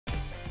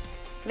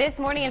This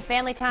morning in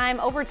Family Time,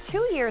 over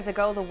 2 years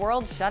ago, the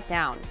world shut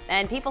down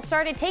and people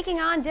started taking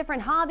on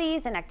different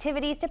hobbies and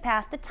activities to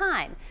pass the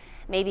time.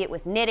 Maybe it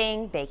was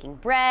knitting, baking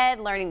bread,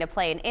 learning to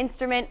play an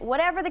instrument.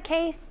 Whatever the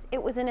case,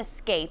 it was an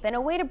escape and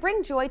a way to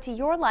bring joy to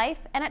your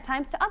life and at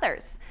times to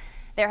others.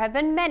 There have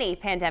been many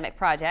pandemic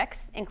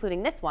projects,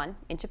 including this one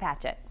in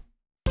Chepachet.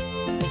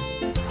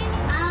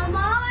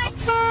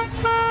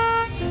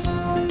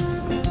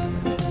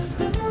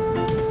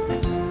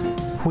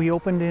 We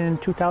opened in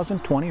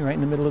 2020, right in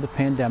the middle of the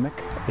pandemic.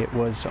 It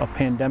was a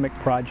pandemic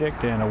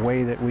project and a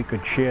way that we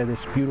could share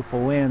this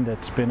beautiful land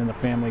that's been in the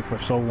family for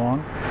so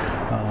long.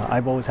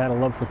 I've always had a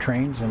love for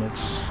trains, and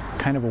it's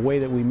kind of a way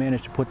that we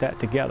managed to put that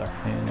together.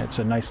 And it's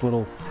a nice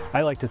little,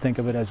 I like to think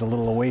of it as a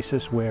little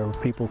oasis where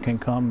people can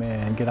come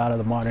and get out of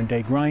the modern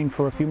day grind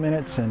for a few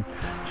minutes and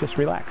just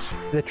relax.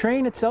 The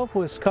train itself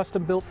was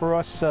custom built for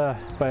us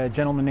by a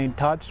gentleman named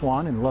Todd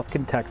Swan in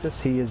Lufkin,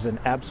 Texas. He is an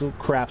absolute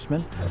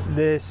craftsman.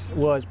 This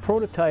was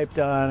prototyped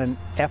on an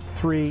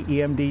F3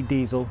 EMD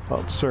diesel,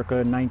 about circa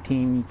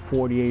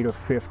 1948 or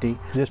 50.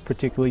 This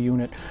particular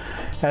unit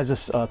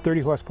has a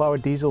 30 horsepower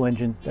diesel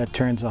engine that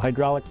turns a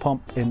hydraulic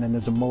pump, and then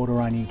there's a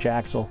motor on each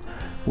axle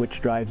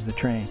which drives the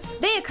train.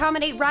 They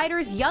accommodate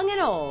riders young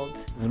and old.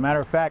 As a matter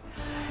of fact,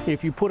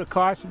 if you put a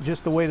car,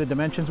 just the way the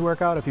dimensions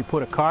work out, if you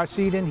put a car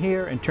seat in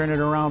here and turn it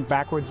around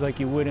backwards like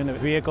you would in a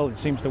vehicle, it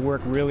seems to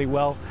work really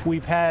well.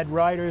 We've had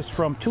riders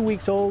from 2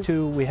 weeks old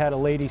to, we had a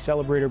lady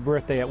celebrate her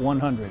birthday at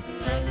 100.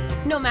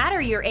 No matter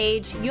your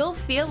age, you'll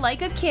feel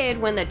like a kid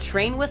when the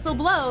train whistle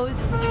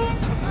blows.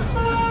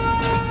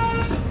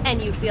 And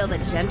you feel the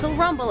gentle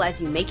rumble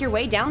as you make your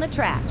way down the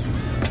tracks.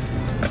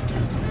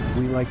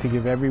 We like to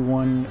give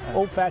everyone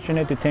old-fashioned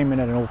entertainment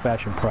at an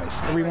old-fashioned price.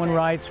 Everyone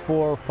rides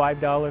for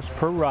 $5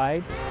 per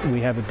ride. We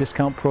have a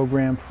discount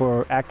program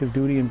for active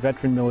duty and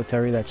veteran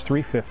military, that's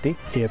 $3.50.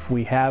 If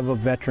we have a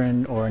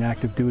veteran or an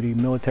active duty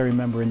military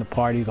member in the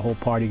party, the whole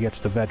party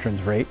gets the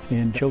veterans rate,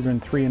 and children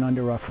 3 and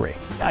under are free.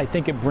 I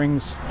think it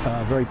brings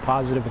very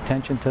positive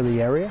attention to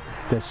the area.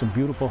 There's some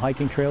beautiful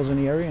hiking trails in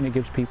the area, and it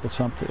gives people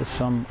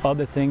some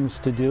other things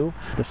to do.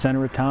 The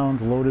center of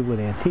town's loaded with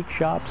antique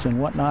shops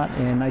and whatnot,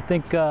 and I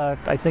think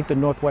the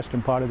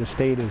northwestern part of the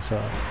state is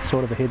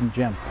sort of a hidden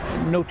gem.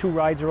 No two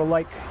rides are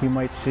alike. You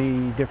might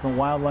see different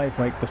wildlife.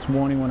 Like this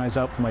morning when I was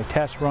out for my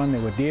test run, there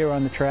were deer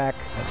on the track.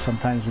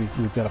 Sometimes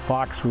we've got a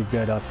fox, we've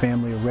got a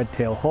family of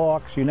red-tailed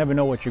hawks. You never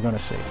know what you're going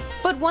to see.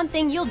 But one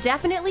thing you'll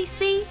definitely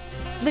see,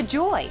 the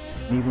joy.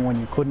 Even when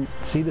you couldn't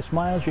see the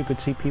smiles, you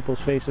could see people's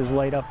faces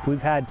light up.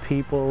 We've had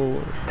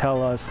people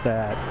tell us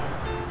that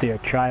their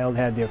child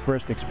had their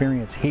first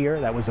experience here.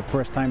 That was the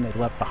first time they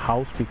left the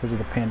house because of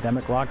the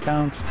pandemic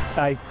lockdowns.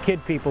 I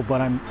kid people,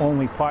 but I'm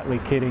only partly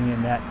kidding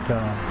in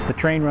that the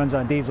train runs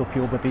on diesel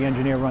fuel, but the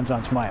engineer runs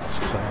on smiles.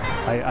 So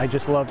I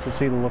just love to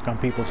see the look on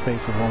people's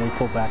faces when we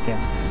pull back in.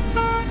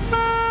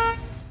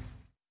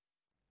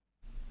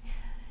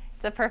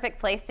 It's a perfect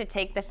place to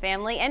take the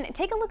family and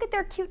take a look at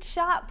their cute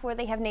shop where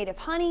they have native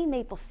honey,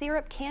 maple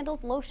syrup,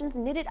 candles, lotions,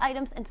 knitted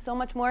items, and so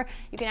much more.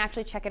 You can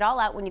actually check it all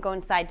out when you go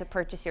inside to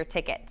purchase your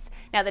tickets.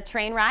 Now, the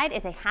train ride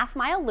is a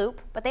half-mile loop,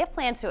 but they have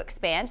plans to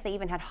expand. They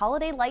even had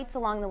holiday lights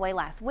along the way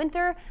last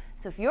winter.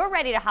 So if you're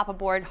ready to hop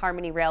aboard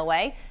Harmony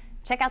Railway,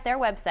 check out their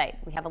website.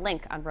 We have a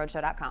link on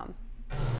rhodeshow.com.